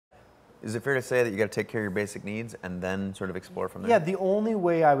Is it fair to say that you got to take care of your basic needs and then sort of explore from there? Yeah, the only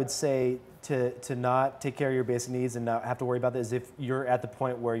way I would say to not take care of your basic needs and not have to worry about this is if you're at the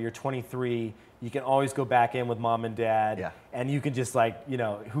point where you're 23, you can always go back in with mom and dad, and you can just like,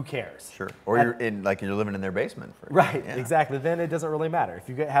 who cares? Sure. Or you're living in their basement. Right, exactly. Then it doesn't really matter if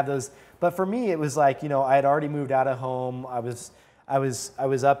you have those. But for me, it was like, I had already moved out of home. I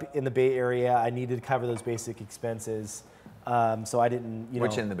was up in the Bay Area. I needed to cover those basic expenses. So I didn't,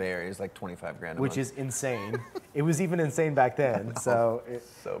 Which in the Bay Area is like 25 grand a month. Which is insane. It was even insane back then. So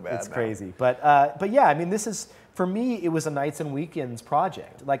bad it's now. Crazy. But yeah, I mean, this is, for me, it was a nights and weekends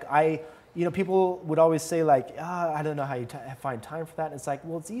project. Like people would always say like, I don't know how you find time for that. And it's like,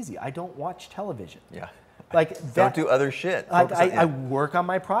 well, it's easy. I don't watch television. Yeah. Like don't do other shit. I work on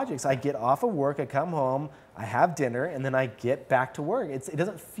my projects. I get off of work, I come home, I have dinner, and then I get back to work. It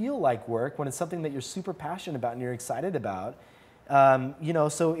doesn't feel like work when it's something that you're super passionate about and you're excited about.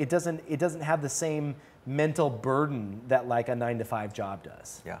 So it doesn't have the same mental burden that like a 9-to-5 job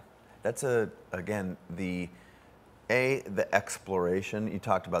does. Yeah, that's again the exploration. You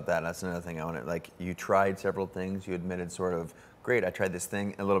talked about that. That's another thing I wanted. Like you tried several things. You admitted sort of, great, I tried this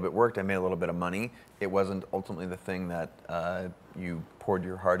thing, a little bit worked, I made a little bit of money. It wasn't ultimately the thing that you poured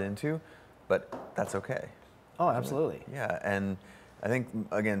your heart into, but that's okay. Oh, absolutely. Yeah, and I think,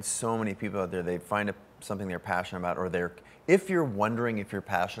 again, so many people out there, they find something they're passionate about, or if you're wondering if you're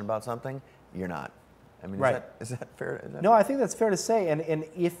passionate about something, you're not. I mean, right. Is that fair? No, I think that's fair to say, and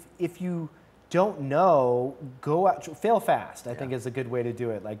if you don't know, go out, fail fast, I think is a good way to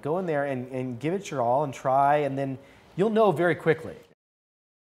do it. Like go in there and give it your all and try, and then you'll know very quickly.